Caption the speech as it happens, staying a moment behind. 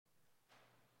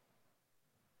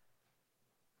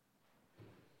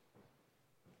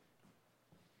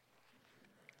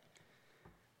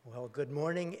Well, good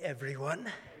morning,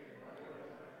 everyone.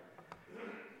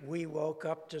 We woke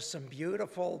up to some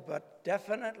beautiful but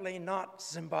definitely not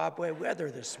Zimbabwe weather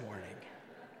this morning.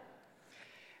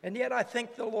 And yet I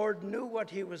think the Lord knew what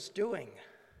he was doing,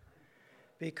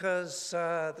 because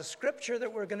the scripture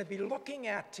that we're going to be looking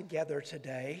at together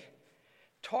today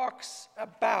talks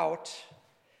about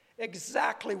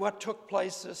exactly what took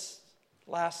place this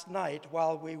last night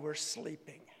while we were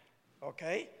sleeping.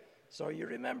 Okay? So you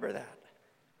remember that.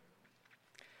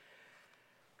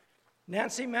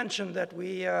 Nancy mentioned that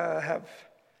we have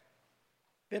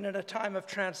been in a time of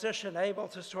transition, able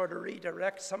to sort of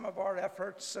redirect some of our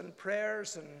efforts and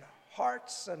prayers and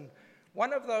hearts. And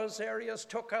one of those areas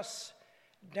took us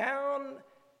down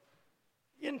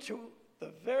into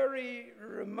the very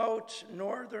remote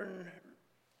northern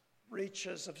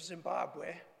reaches of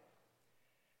Zimbabwe.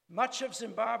 Much of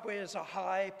Zimbabwe is a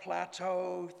high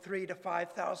plateau, 3,000 to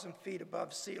 5,000 feet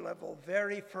above sea level,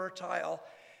 very fertile.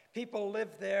 People live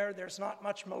there. There's not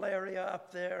much malaria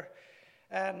up there.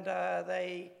 And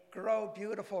they grow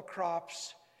beautiful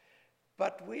crops.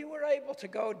 But we were able to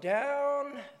go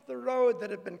down the road that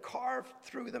had been carved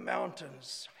through the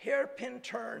mountains, hairpin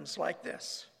turns like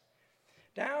this,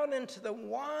 down into the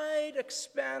wide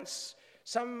expanse,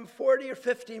 some 40 or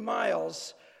 50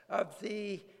 miles of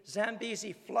the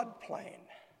Zambezi floodplain.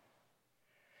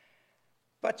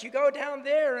 But you go down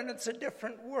there and it's a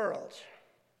different world.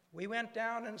 We went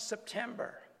down in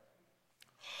September.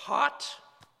 Hot,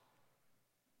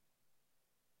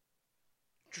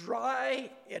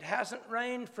 dry, it hasn't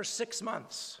rained for 6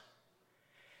 months.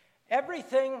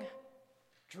 Everything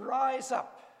dries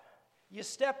up. You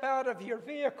step out of your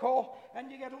vehicle and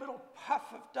you get a little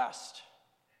puff of dust.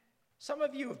 Some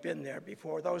of you have been there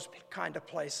before, those kind of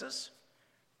places.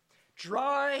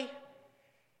 Dry,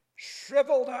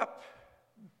 shriveled up,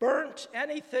 burnt,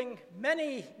 anything,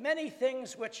 many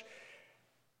things which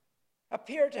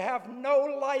appear to have no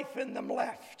life in them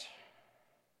left.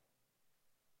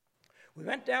 We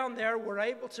went down there, were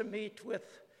able to meet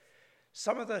with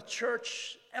some of the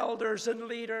church elders and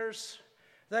leaders.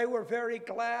 They were very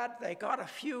glad. They got a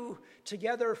few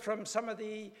together from some of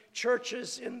the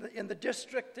churches in the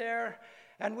district there,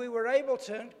 and we were able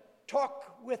to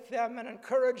talk with them and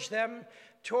encourage them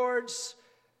towards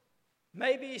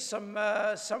maybe some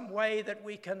way that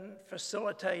we can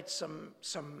facilitate some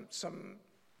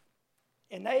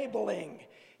enabling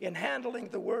in handling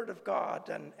the Word of God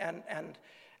and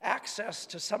access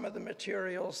to some of the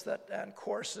materials and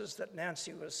courses that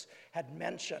Nancy had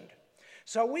mentioned.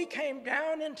 So we came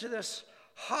down into this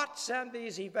hot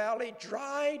Zambezi Valley,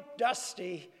 dry,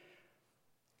 dusty,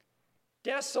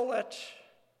 desolate,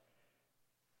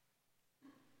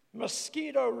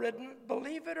 mosquito-ridden,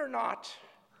 believe it or not.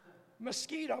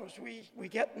 Mosquitoes. We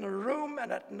get in a room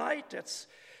and at night it's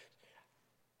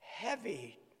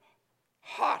heavy,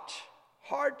 hot,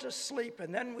 hard to sleep,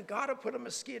 and then we got to put a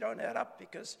mosquito net up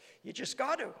because you just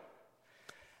got to.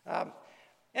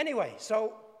 Anyway,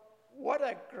 so what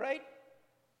a great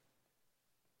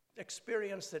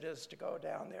experience it is to go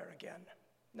down there again.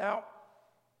 Now,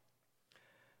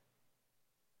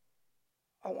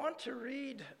 I want to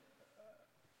read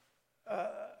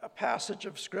a passage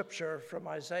of scripture from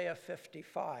Isaiah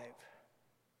 55.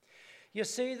 You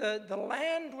see, the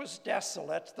land was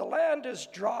desolate, the land is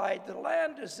dried, the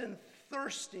land is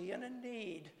thirsty and in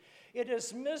need. It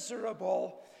is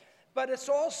miserable, but it's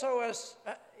also,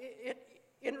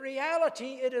 in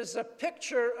reality, it is a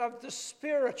picture of the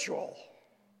spiritual.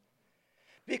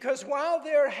 Because while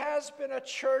there has been a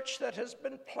church that has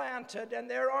been planted, and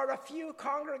there are a few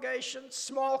congregations,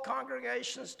 small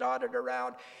congregations dotted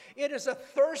around, it is a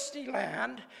thirsty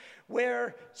land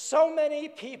where so many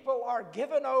people are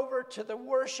given over to the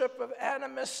worship of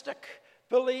animistic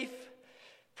belief,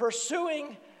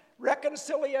 pursuing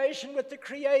reconciliation with the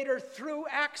Creator through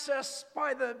access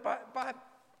by the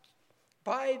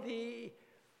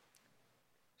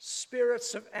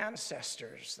spirits of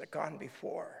ancestors that gone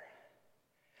before.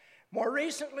 More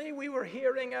recently, we were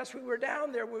hearing, as we were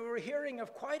down there, we were hearing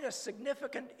of quite a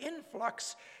significant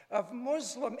influx of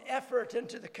Muslim effort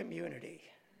into the community.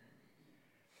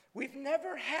 We've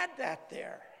never had that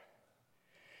there.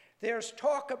 There's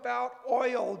talk about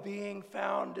oil being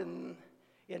found in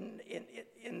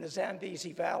the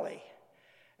Zambezi Valley.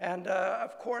 And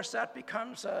of course, that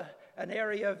becomes an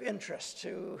area of interest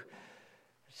to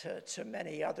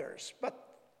many others. But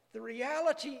the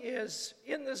reality is,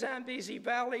 in the Zambezi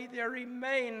Valley, there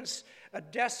remains a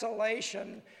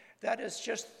desolation that is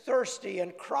just thirsty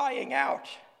and crying out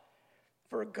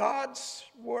for God's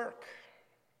work.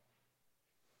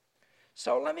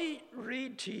 So let me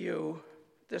read to you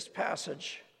this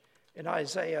passage in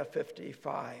Isaiah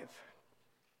 55.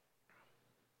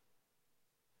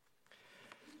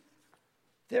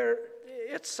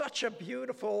 It's such a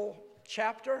beautiful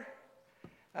chapter,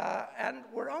 and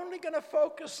we're only going to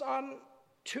focus on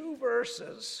 2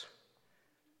 verses,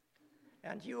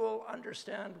 and you'll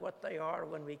understand what they are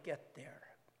when we get there.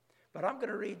 But I'm going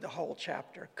to read the whole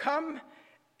chapter. Come,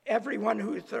 everyone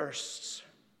who thirsts,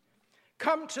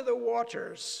 come to the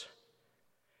waters.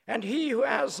 And he who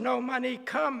has no money,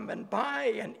 come and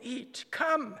buy and eat.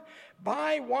 Come,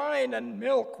 buy wine and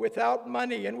milk without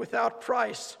money and without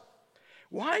price.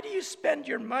 Why do you spend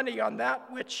your money on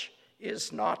that which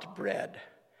is not bread,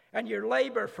 and your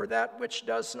labor for that which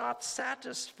does not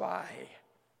satisfy?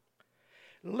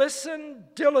 Listen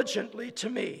diligently to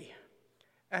me,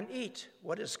 and eat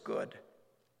what is good,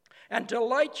 and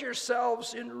delight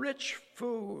yourselves in rich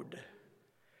food.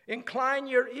 Incline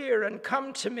your ear and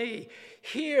come to me.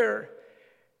 Hear,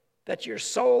 that your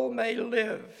soul may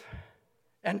live,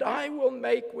 and I will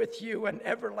make with you an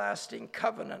everlasting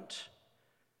covenant.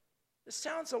 This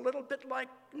sounds a little bit like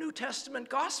New Testament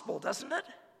gospel, doesn't it?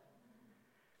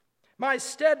 My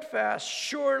steadfast,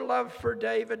 sure love for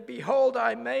David, behold,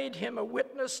 I made him a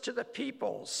witness to the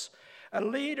peoples, a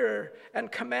leader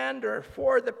and commander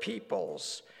for the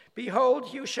peoples.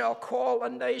 Behold, you shall call a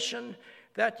nation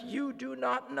that you do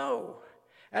not know,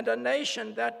 and a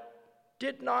nation that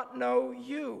did not know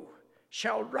you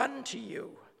shall run to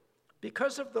you,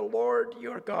 because of the Lord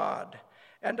your God,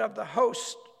 and of the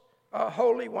host,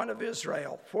 Holy One of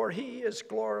Israel, for he has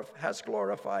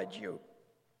glorified you.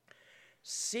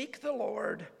 Seek the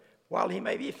Lord while he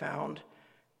may be found.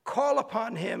 Call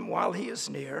upon him while he is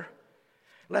near.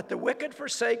 Let the wicked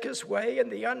forsake his way, and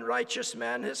the unrighteous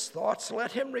man his thoughts.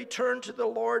 Let him return to the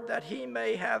Lord, that he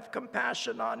may have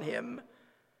compassion on him,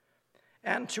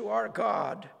 and to our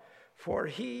God, for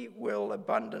he will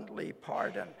abundantly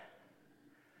pardon.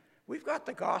 We've got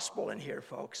the gospel in here,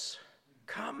 folks.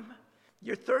 Come.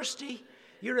 You're thirsty,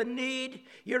 you're in need,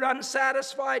 you're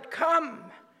unsatisfied. Come,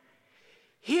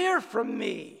 hear from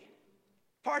me,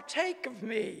 partake of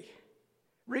me,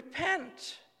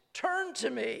 repent, turn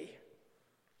to me.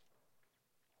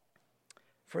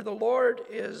 For the Lord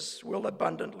will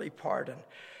abundantly pardon.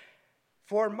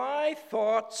 For my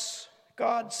thoughts,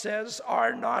 God says,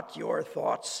 are not your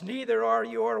thoughts, neither are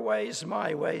your ways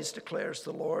my ways, declares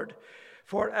the Lord.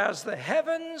 For as the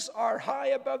heavens are high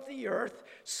above the earth,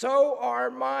 so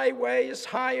are my ways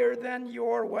higher than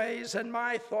your ways, and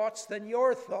my thoughts than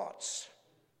your thoughts.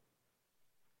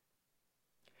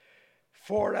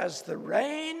 For as the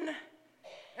rain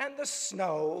and the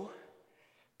snow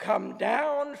come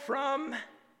down from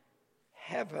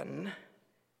heaven,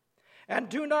 and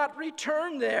do not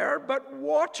return there, but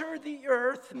water the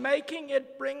earth, making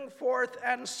it bring forth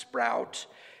and sprout,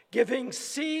 giving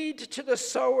seed to the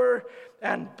sower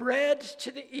and bread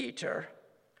to the eater,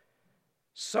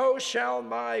 so shall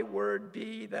my word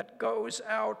be that goes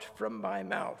out from my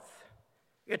mouth.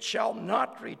 It shall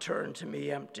not return to me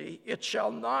empty. It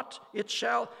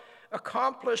shall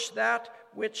accomplish that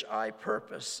which I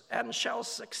purpose, and shall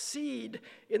succeed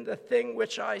in the thing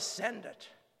which I send it.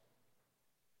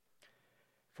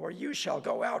 For you shall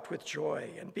go out with joy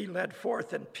and be led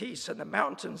forth in peace, and the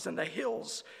mountains and the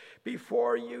hills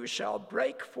before you shall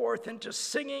break forth into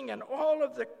singing, and all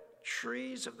of the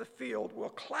trees of the field will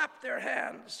clap their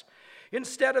hands.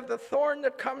 Instead of the thorn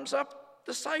that comes up,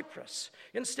 the cypress.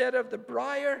 Instead of the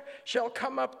briar shall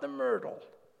come up the myrtle.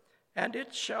 And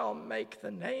it shall make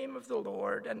the name of the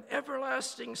Lord an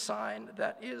everlasting sign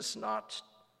that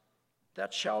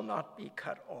shall not be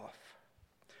cut off.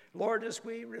 Lord, as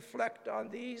we reflect on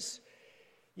these,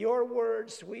 your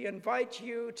words, we invite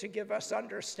you to give us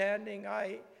understanding.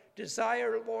 I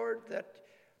desire, Lord, that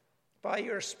by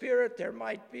your Spirit there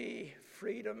might be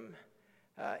freedom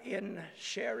in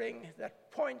sharing that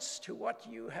points to what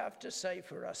you have to say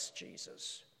for us,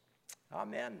 Jesus.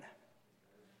 Amen.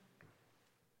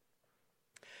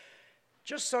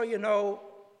 Just so you know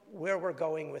where we're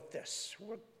going with this,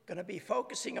 we're going to be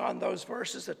focusing on those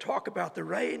verses that talk about the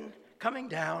rain coming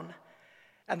down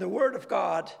and the Word of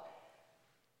God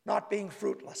not being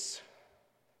fruitless.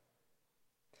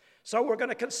 So we're going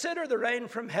to consider the rain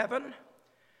from heaven.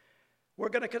 We're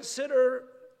going to consider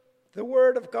the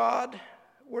Word of God.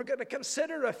 We're going to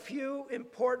consider a few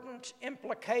important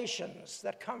implications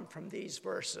that come from these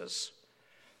verses.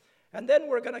 And then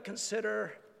we're going to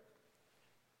consider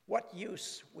what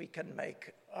use we can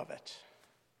make of it.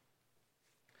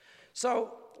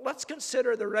 So let's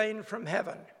consider the rain from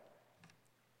heaven.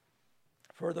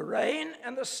 For the rain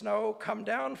and the snow come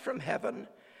down from heaven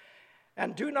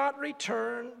and do not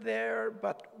return there,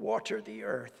 but water the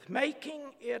earth, making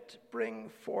it bring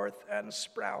forth and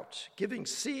sprout, giving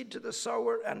seed to the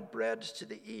sower and bread to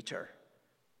the eater.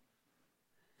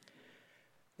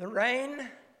 The rain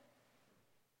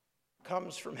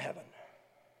comes from heaven.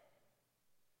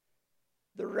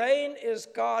 The rain is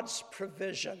God's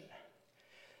provision.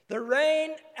 The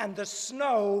rain and the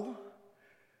snow,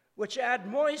 which add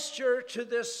moisture to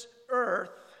this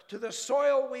earth, to the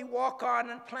soil we walk on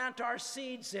and plant our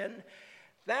seeds in,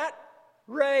 that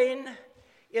rain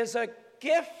is a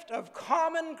gift of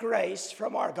common grace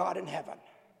from our God in heaven.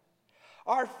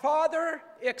 Our Father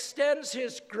extends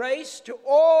his grace to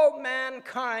all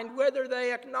mankind, whether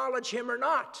they acknowledge him or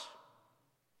not.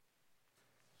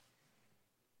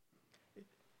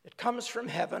 It comes from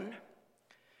heaven,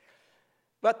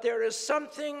 but there is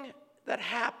something that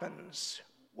happens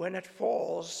when it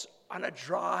falls on a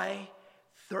dry,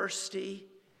 thirsty,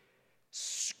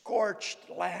 scorched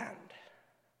land.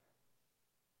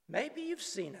 Maybe you've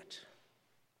seen it.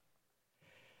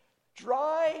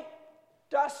 Dry,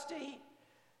 dusty,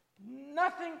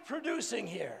 nothing producing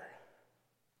here.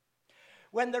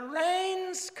 When the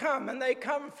rains come, and they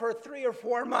come for 3 or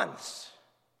 4 months,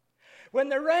 when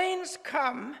the rains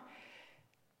come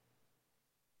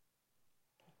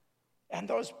and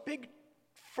those big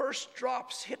first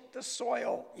drops hit the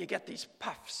soil, you get these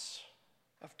puffs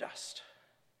of dust.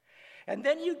 And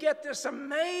then you get this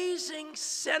amazing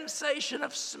sensation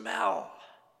of smell.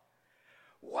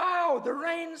 Wow, the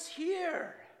rain's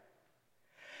here.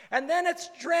 And then it's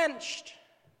drenched.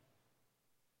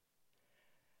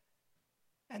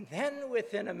 And then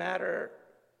within a matter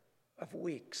of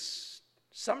weeks,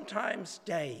 sometimes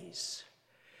days,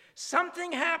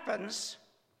 something happens.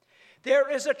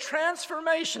 There is a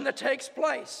transformation that takes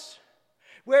place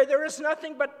where there is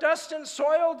nothing but dust and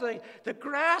soil. The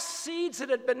grass seeds that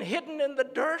had been hidden in the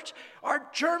dirt are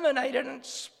germinated and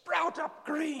sprout up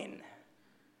green.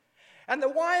 And the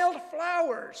wild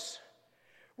flowers,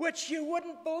 which you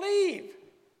wouldn't believe,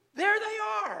 there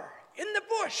they are in the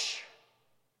bush.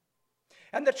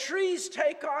 And the trees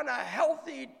take on a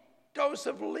healthy dose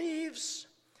of leaves,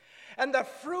 and the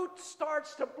fruit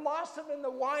starts to blossom in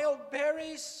the wild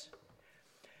berries.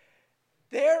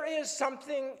 There is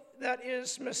something that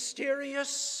is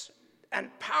mysterious and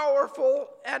powerful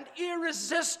and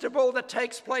irresistible that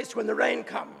takes place when the rain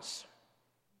comes.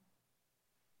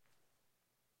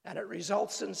 And it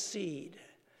results in seed.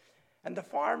 And the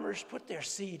farmers put their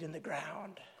seed in the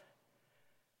ground.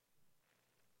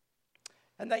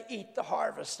 And they eat the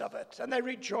harvest of it, and they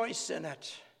rejoice in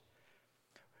it.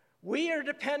 We are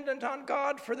dependent on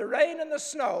God for the rain and the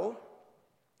snow.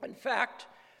 In fact,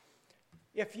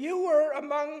 if you were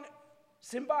among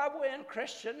Zimbabwean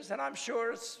Christians, and I'm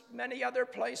sure it's many other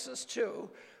places too,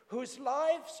 whose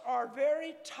lives are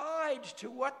very tied to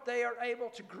what they are able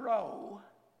to grow,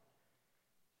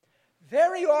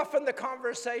 very often the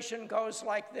conversation goes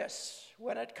like this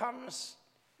when it comes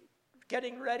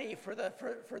getting ready for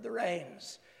the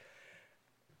rains.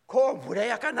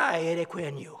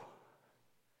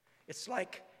 It's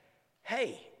like,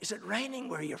 hey, is it raining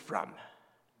where you're from?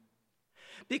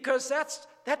 Because that's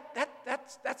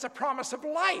a promise of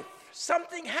life.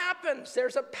 Something happens.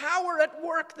 There's a power at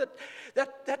work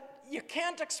that you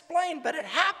can't explain, but it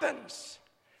happens.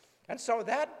 And so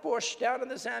that bush down in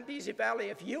the Zambezi Valley,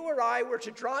 if you or I were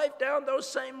to drive down those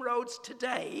same roads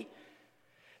today,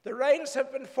 the rains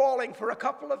have been falling for a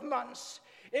couple of months.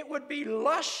 It would be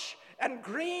lush and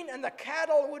green, and the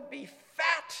cattle would be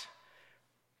fat,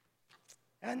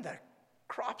 and the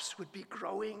crops would be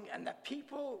growing, and the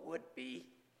people would be,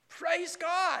 praise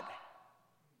God.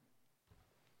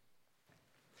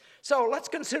 So let's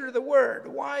consider the word,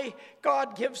 why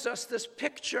God gives us this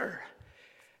picture.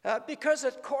 Because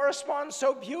it corresponds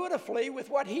so beautifully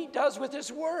with what he does with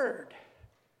his word.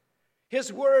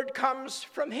 His word comes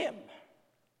from him.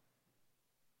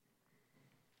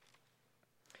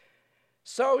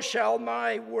 So shall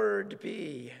my word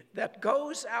be that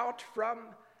goes out from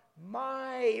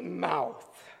my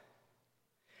mouth.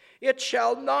 It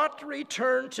shall not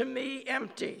return to me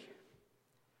empty.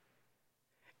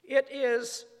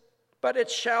 But it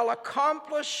shall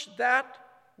accomplish that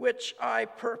which I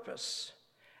purpose,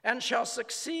 and shall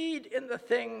succeed in the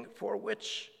thing for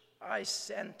which I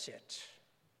sent it.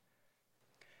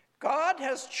 God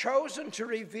has chosen to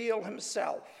reveal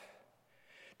himself,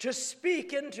 to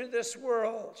speak into this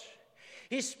world.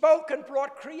 He spoke and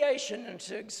brought creation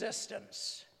into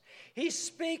existence. He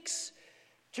speaks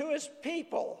to his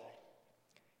people.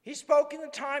 He spoke in the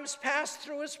times past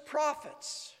through his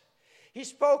prophets. He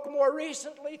spoke more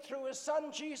recently through his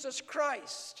Son, Jesus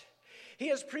Christ. He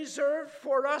has preserved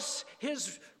for us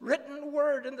his written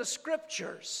word in the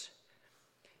scriptures.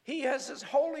 He has his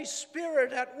Holy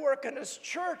Spirit at work in his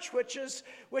church, which is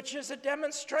a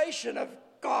demonstration of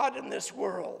God in this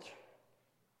world.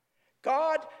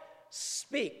 God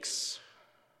speaks.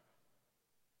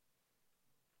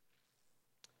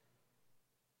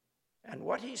 And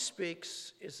what he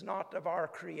speaks is not of our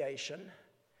creation.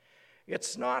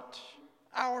 It's not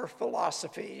our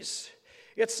philosophies.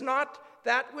 It's not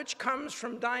that which comes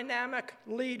from dynamic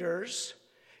leaders.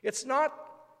 It's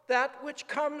not that which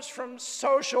comes from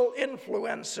social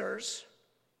influencers.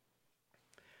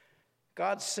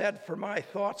 God said, "For my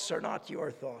thoughts are not your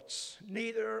thoughts,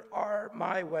 neither are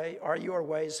your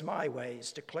ways my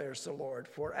ways, declares the Lord.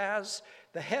 For as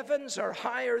the heavens are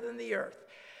higher than the earth,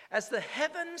 as the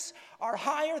heavens are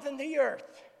higher than the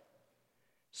earth,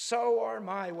 so are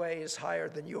my ways higher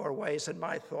than your ways, and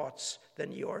my thoughts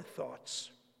than your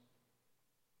thoughts."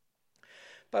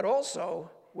 But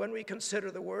also, when we consider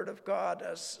the word of God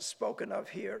as spoken of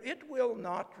here, it will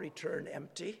not return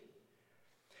empty.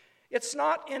 It's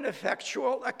not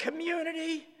ineffectual. A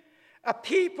community, a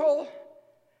people,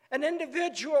 an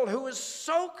individual who is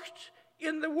soaked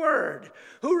in the word,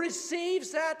 who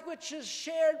receives that which is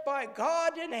shared by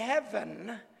God in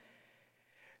heaven,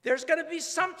 there's going to be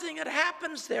something that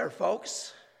happens there,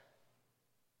 folks.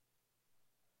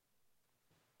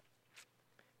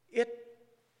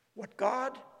 What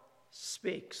God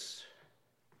speaks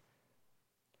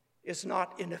is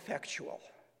not ineffectual.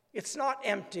 It's not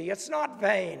empty. It's not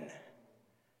vain.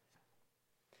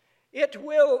 It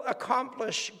will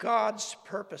accomplish God's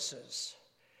purposes.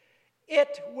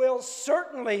 It will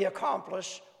certainly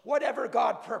accomplish whatever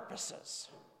God purposes.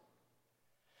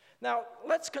 Now,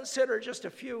 let's consider just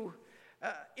a few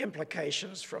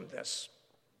implications from this.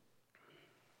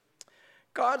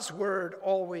 God's word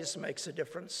always makes a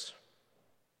difference.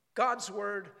 God's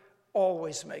word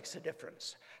always makes a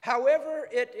difference. However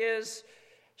it is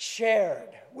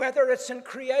shared, whether it's in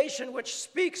creation, which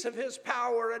speaks of his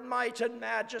power and might and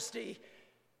majesty,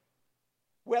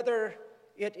 whether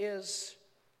it is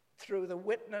through the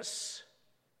witness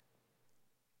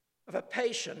of a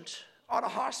patient on a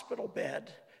hospital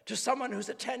bed to someone who's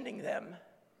attending them,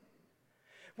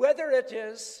 whether it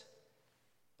is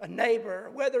a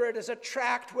neighbor, whether it is a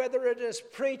tract, whether it is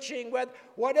preaching,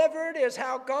 whatever it is,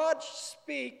 how God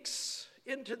speaks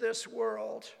into this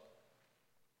world,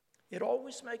 it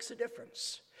always makes a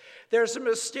difference. There's a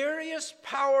mysterious,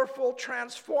 powerful,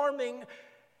 transforming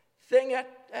thing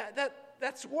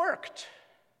that's worked.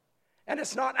 And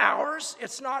it's not ours,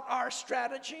 it's not our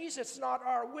strategies, it's not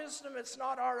our wisdom, it's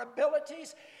not our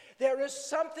abilities. There is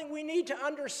something we need to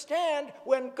understand.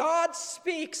 When God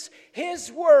speaks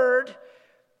his word,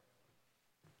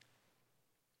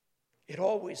 it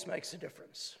always makes a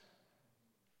difference.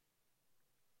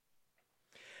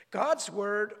 God's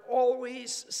word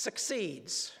always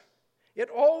succeeds. It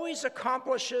always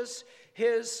accomplishes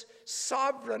his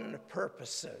sovereign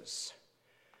purposes.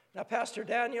 Now, Pastor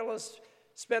Daniel has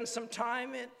spent some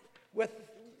time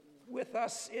with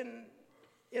us in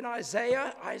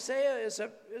Isaiah. Isaiah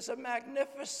is a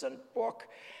magnificent book.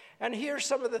 And here's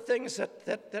some of the things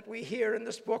that we hear in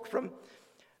this book from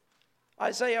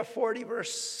Isaiah 40,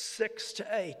 verse 6 to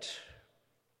 8.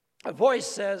 A voice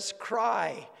says,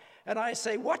 "Cry." And I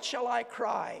say, "What shall I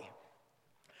cry?"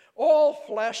 All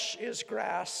flesh is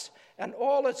grass, and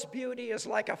all its beauty is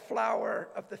like a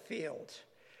flower of the field.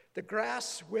 The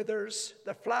grass withers,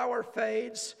 the flower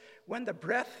fades. When the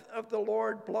breath of the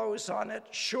Lord blows on it,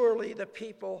 surely the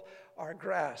people are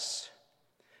grass.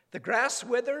 The grass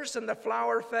withers and the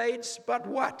flower fades, but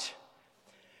what?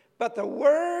 But the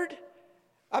word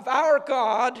of our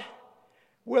God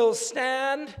will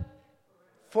stand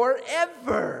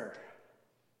forever.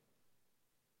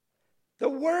 The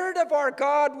word of our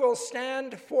God will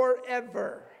stand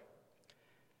forever.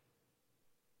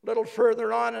 A little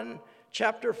further on in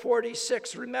chapter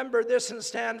 46, "Remember this and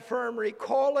stand firm.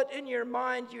 Recall it in your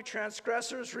mind, you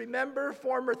transgressors. Remember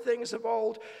former things of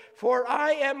old. For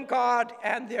I am God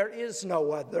and there is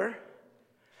no other.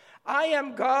 I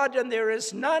am God and there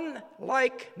is none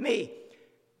like me."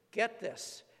 Get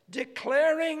this.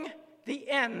 Declaring the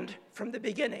end from the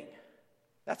beginning.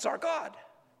 That's our God.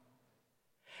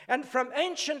 And from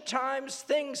ancient times,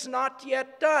 things not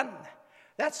yet done.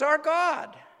 That's our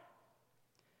God.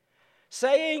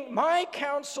 Saying, "My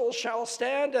counsel shall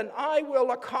stand, and I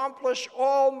will accomplish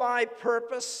all my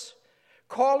purpose."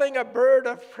 Calling a bird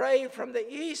of prey from the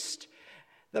east,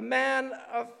 the man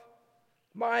of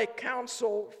my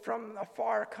counsel from a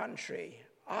far country.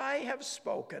 I have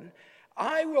spoken.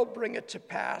 I will bring it to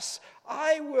pass.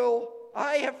 I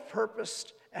have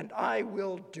purposed, and I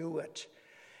will do it.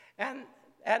 And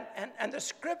the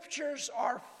scriptures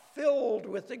are filled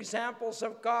with examples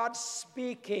of God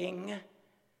speaking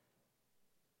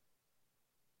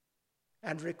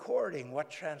and recording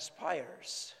what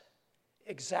transpires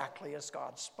exactly as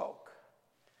God spoke.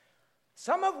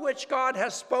 Some of which God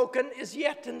has spoken is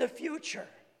yet in the future.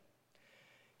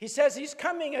 He says he's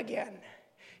coming again.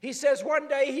 He says one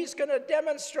day he's going to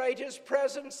demonstrate his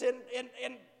presence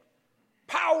in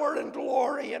power and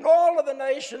glory, and all of the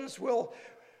nations will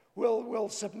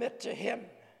submit to him.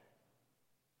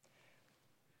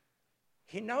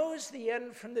 He knows the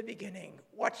end from the beginning.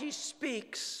 What he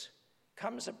speaks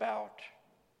comes about.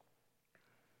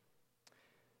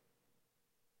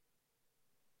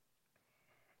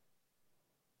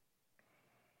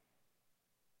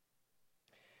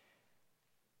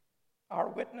 Our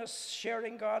witness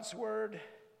sharing God's word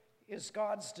is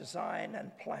God's design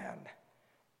and plan,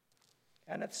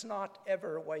 and it's not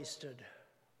ever wasted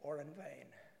or in vain.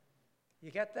 You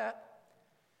get that?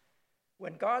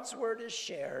 When God's word is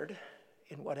shared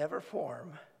in whatever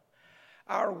form,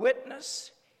 our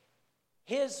witness,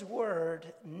 his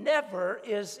word, never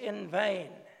is in vain.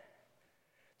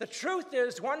 The truth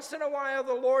is, once in a while,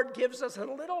 the Lord gives us a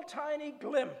little tiny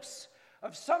glimpse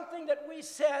of something that we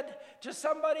said to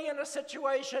somebody in a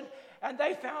situation, and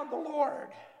they found the Lord.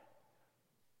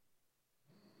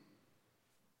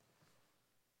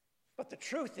 But the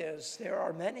truth is, there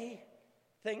are many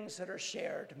things that are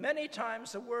shared. Many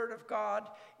times the word of God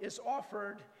is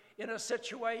offered in a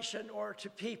situation or to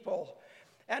people,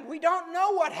 and we don't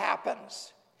know what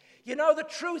happens. You know, the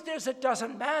truth is, it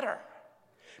doesn't matter.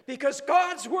 Because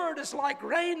God's word is like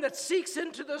rain that seeks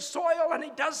into the soil, and he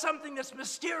does something that's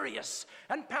mysterious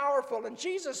and powerful. And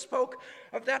Jesus spoke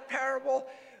of that parable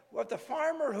of the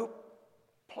farmer who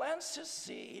plants his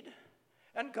seed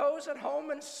and goes at home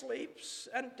and sleeps,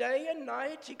 and day and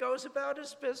night he goes about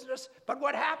his business. But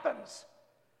what happens?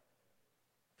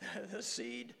 The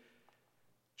seed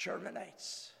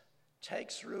germinates,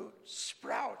 takes root,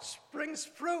 sprouts, brings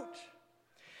fruit.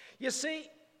 You see,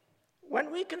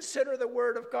 when we consider the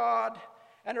word of God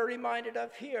and are reminded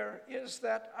of here is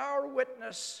that our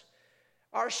witness,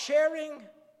 our sharing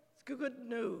good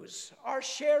news, our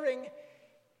sharing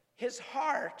his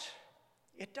heart,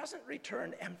 it doesn't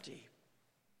return empty.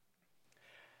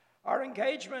 Our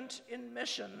engagement in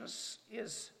missions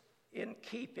is in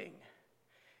keeping.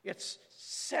 It's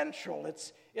central.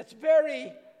 It's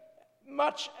very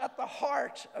much at the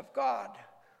heart of God,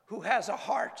 who has a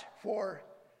heart for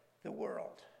the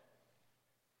world.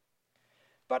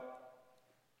 But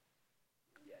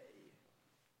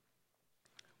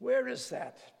where is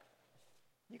that?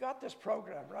 You got this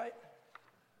program, right?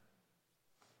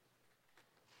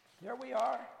 Here we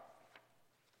are.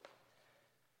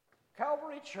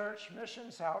 Calvary Church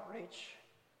Missions Outreach.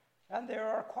 And there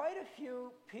are quite a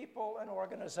few people and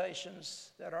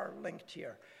organizations that are linked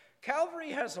here.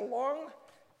 Calvary has a long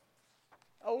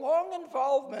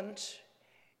involvement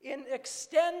in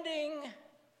extending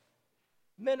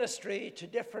ministry to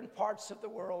different parts of the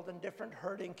world and different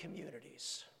hurting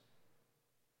communities.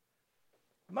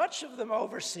 Much of them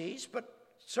overseas, but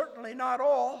certainly not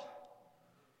all.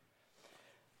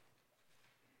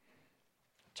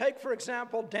 Take, for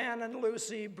example, Dan and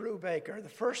Lucy Brubaker, the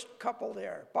first couple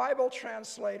there, Bible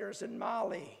translators in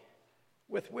Mali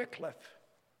with Wycliffe.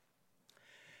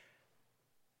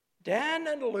 Dan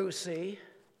and Lucy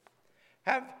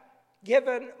have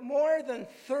given more than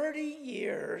 30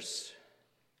 years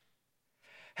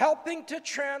helping to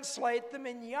translate the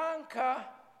Minyanka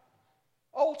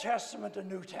Old Testament and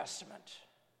New Testament.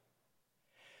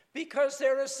 Because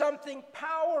there is something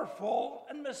powerful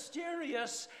and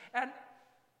mysterious and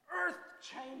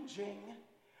earth-changing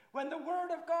when the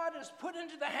Word of God is put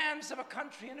into the hands of a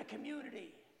country and a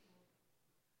community.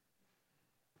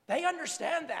 They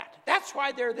understand that. That's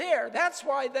why they're there. That's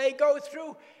why they go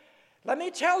through. Let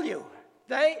me tell you,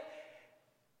 they've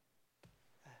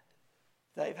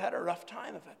had a rough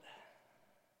time of it.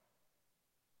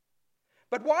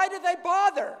 But why do they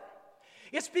bother?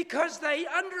 It's because they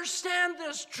understand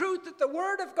this truth that the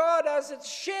Word of God, as it's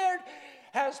shared,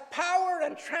 has power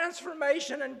and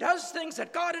transformation and does things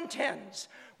that God intends.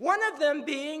 One of them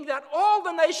being that all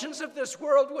the nations of this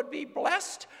world would be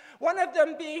blessed. One of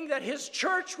them being that his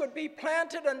church would be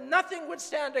planted and nothing would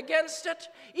stand against it,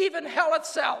 even hell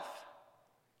itself.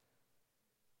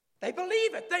 They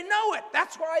believe it. They know it.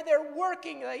 That's why they're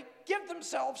working. They give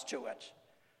themselves to it.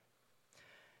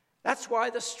 That's why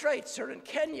the Straits are in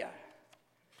Kenya.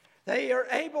 They are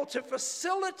able to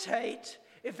facilitate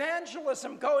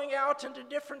evangelism going out into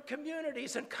different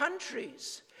communities and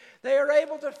countries. They are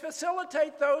able to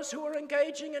facilitate those who are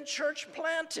engaging in church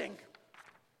planting.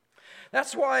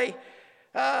 That's why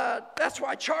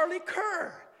Charlie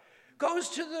Kerr goes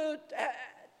to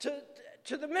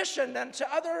the mission and to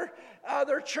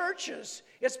other churches.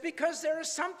 It's because there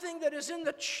is something that is in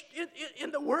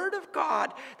the Word of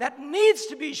God that needs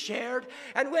to be shared,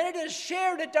 and when it is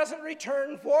shared, it doesn't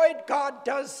return void. God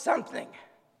does something,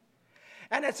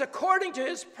 and it's according to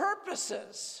his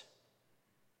purposes,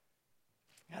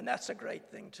 and that's a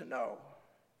great thing to know.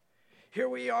 Here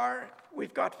we are.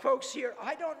 We've got folks here.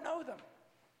 I don't know them.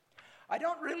 I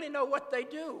don't really know what they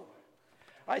do.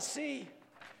 I see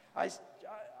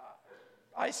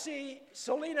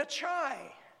Selena Chai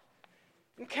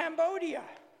in Cambodia.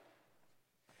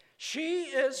 She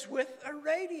is with a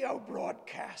radio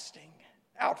broadcasting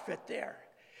outfit there.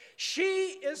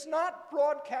 She is not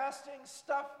broadcasting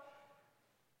stuff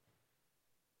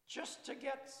just to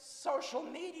get social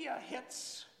media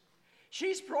hits.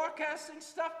 She's broadcasting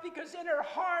stuff because in her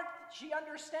heart she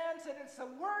understands that it's the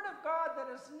Word of God that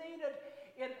is needed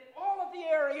in all of the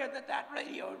area that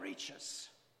radio reaches.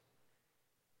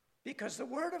 Because the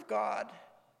Word of God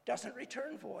doesn't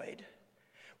return void.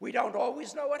 We don't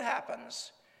always know what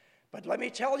happens, but let me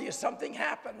tell you, something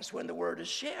happens when the Word is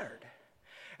shared.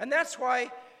 And that's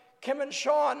why Kim and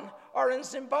Sean are in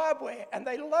Zimbabwe, and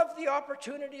they love the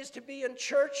opportunities to be in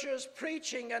churches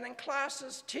preaching and in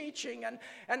classes teaching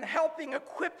and helping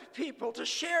equip people to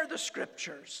share the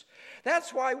Scriptures.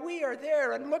 That's why we are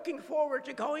there and looking forward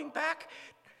to going back,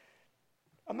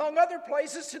 among other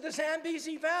places, to the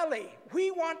Zambezi Valley. We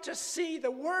want to see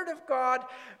the Word of God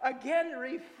again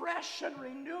refresh and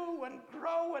renew and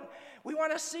grow, and we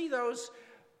want to see those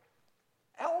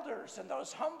elders and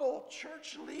those humble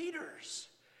church leaders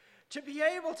to be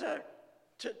able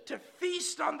to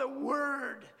feast on the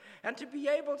Word and to be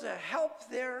able to help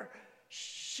their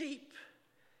sheep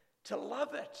to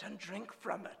love it and drink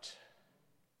from it.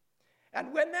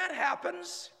 And when that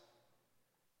happens,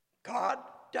 God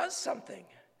does something.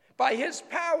 By his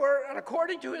power and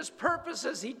according to his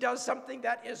purposes, he does something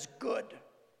that is good.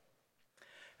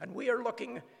 And we are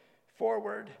looking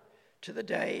forward to the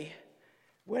day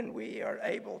when we are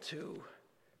able to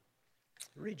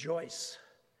rejoice,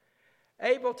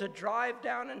 able to drive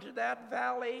down into that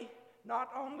valley, not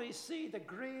only see the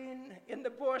green in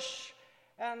the bush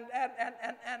and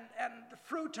the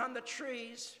fruit on the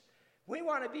trees. We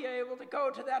want to be able to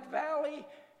go to that valley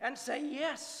and say,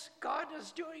 yes, God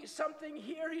is doing something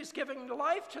here. He's giving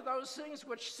life to those things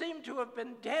which seem to have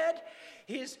been dead.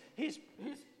 He's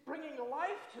bringing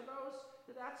life to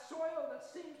that soil that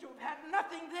seems to have had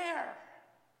nothing there.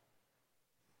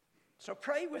 So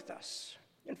pray with us.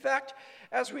 In fact,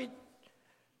 as we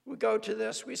go to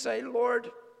this, we say, Lord,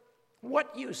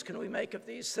 what use can we make of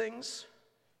these things?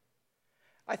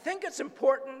 I think it's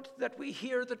important that we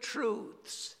hear the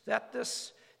truths that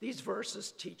these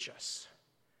verses teach us.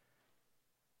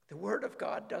 The Word of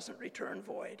God doesn't return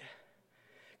void.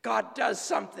 God does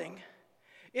something.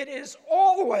 It is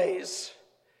always,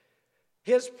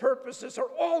 his purposes are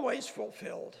always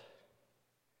fulfilled.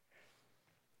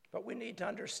 But we need to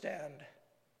understand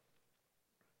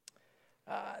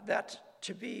that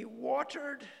to be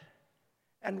watered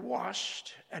and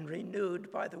washed and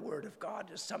renewed by the Word of God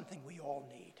is something we all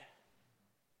need.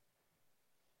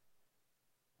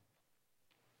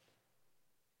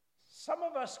 Some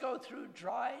of us go through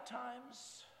dry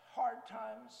times, hard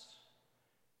times.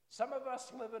 Some of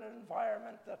us live in an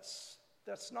environment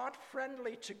that's not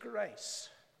friendly to grace.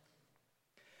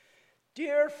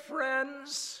 Dear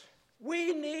friends,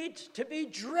 we need to be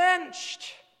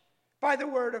drenched by the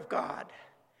Word of God.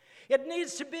 It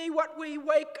needs to be what we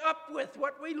wake up with,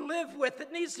 what we live with.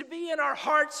 It needs to be in our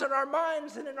hearts and our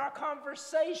minds and in our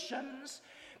conversations,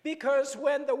 because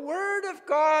when the Word of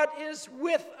God is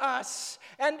with us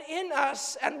and in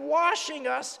us and washing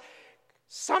us,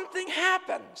 something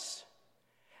happens.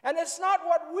 And it's not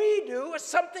what we do, it's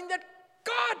something that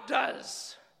God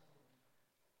does.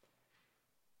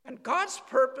 And God's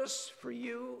purpose for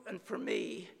you and for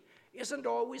me isn't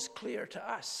always clear to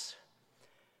us.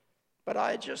 But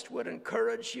I just would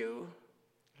encourage you,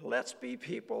 let's be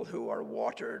people who are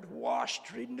watered,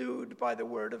 washed, renewed by the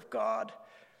Word of God.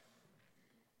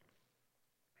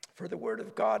 For the Word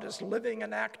of God is living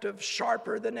and active,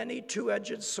 sharper than any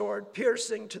two-edged sword,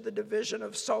 piercing to the division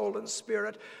of soul and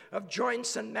spirit, of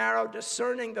joints and marrow,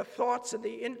 discerning the thoughts and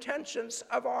the intentions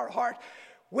of our heart.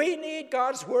 We need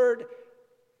God's Word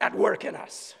at work in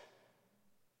us.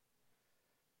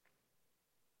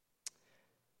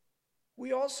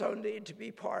 We also need to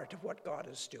be part of what God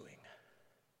is doing.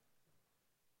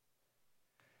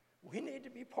 We need to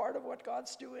be part of what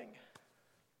God's doing.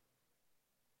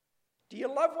 Do you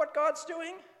love what God's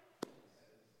doing?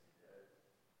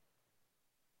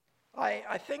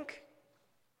 I think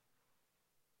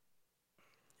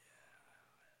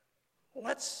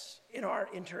let's, in our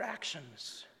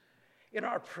interactions, in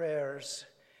our prayers,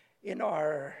 in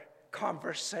our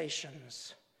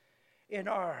conversations, in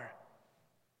our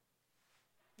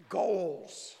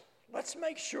goals, let's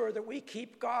make sure that we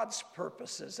keep God's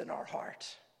purposes in our heart.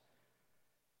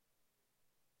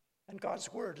 And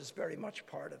God's word is very much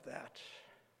part of that.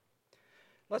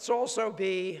 Let's also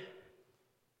be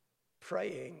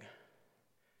praying.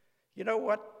 You know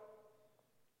what?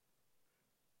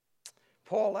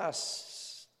 Paul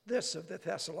asks this of the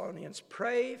Thessalonians: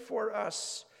 pray for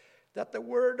us that the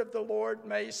word of the Lord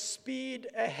may speed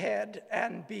ahead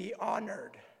and be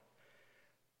honored.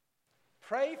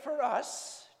 Pray for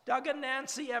us, Doug and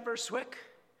Nancy Everswick,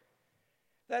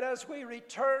 that as we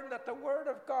return, that the word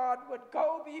of God would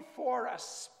go before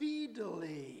us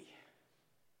speedily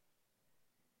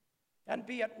and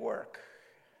be at work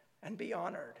and be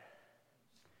honored.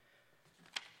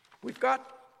 We've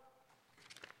got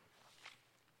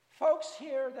folks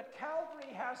here that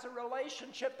Calvary has a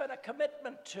relationship and a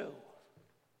commitment to.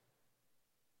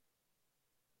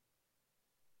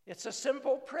 It's a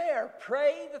simple prayer.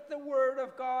 Pray that the word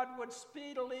of God would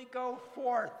speedily go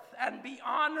forth and be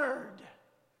honored.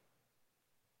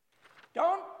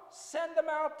 Don't send them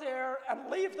out there and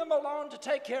leave them alone to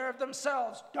take care of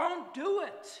themselves. Don't do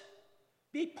it.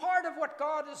 Be part of what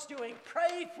God is doing.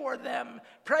 Pray for them.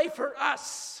 Pray for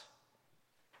us.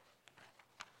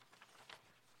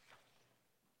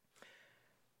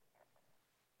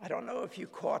 I don't know if you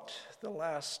caught the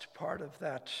last part of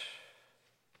that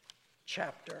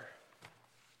chapter.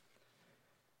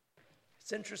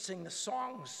 It's interesting, the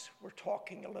songs were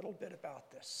talking a little bit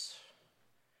about this.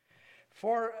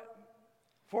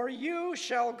 For you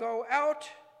shall go out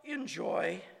in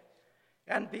joy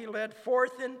and be led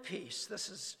forth in peace. This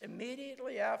is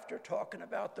immediately after talking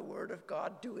about the word of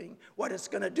God doing what it's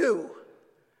going to do.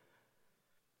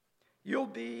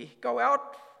 You'll go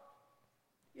out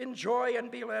in joy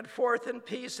and be led forth in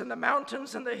peace, and the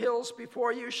mountains and the hills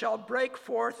before you shall break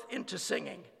forth into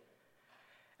singing.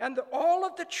 And all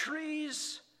of the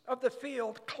trees of the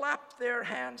field clap their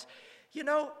hands. You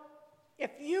know,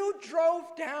 if you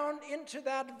drove down into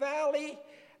that valley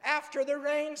after the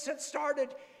rains had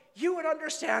started, you would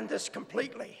understand this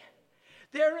completely.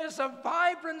 There is a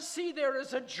vibrancy, there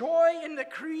is a joy in the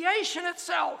creation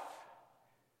itself.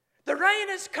 The rain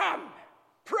has come.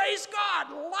 Praise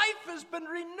God, life has been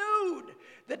renewed.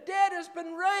 The dead has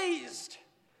been raised.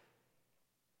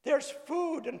 There's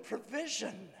food and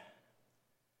provision.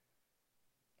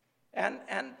 And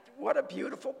what a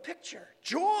beautiful picture.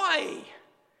 Joy.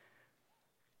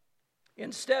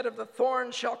 Instead of the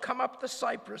thorn shall come up the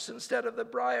cypress, instead of the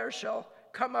briar shall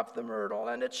come up the myrtle,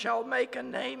 and it shall make a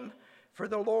name for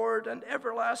the Lord, an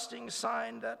everlasting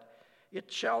sign that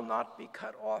it shall not be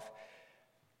cut off.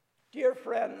 Dear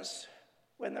friends,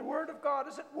 when the word of God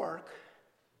is at work,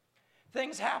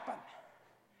 things happen.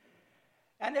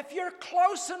 And if you're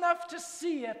close enough to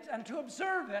see it and to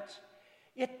observe it,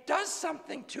 it does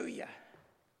something to you.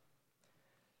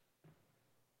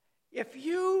 If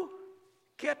you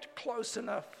get close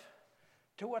enough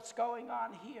to what's going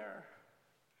on here,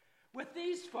 with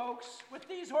these folks, with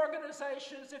these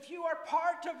organizations, if you are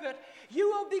part of it, you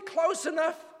will be close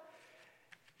enough.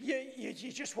 You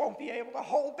just won't be able to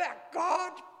hold back.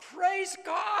 God, praise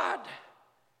God.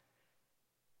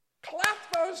 Clap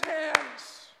those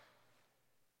hands.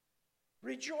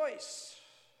 Rejoice.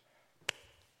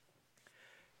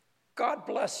 God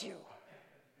bless you.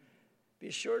 Be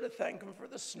sure to thank him for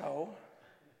the snow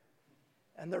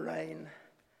and the rain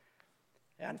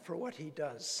and for what he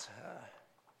does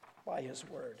by his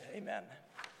word. Amen.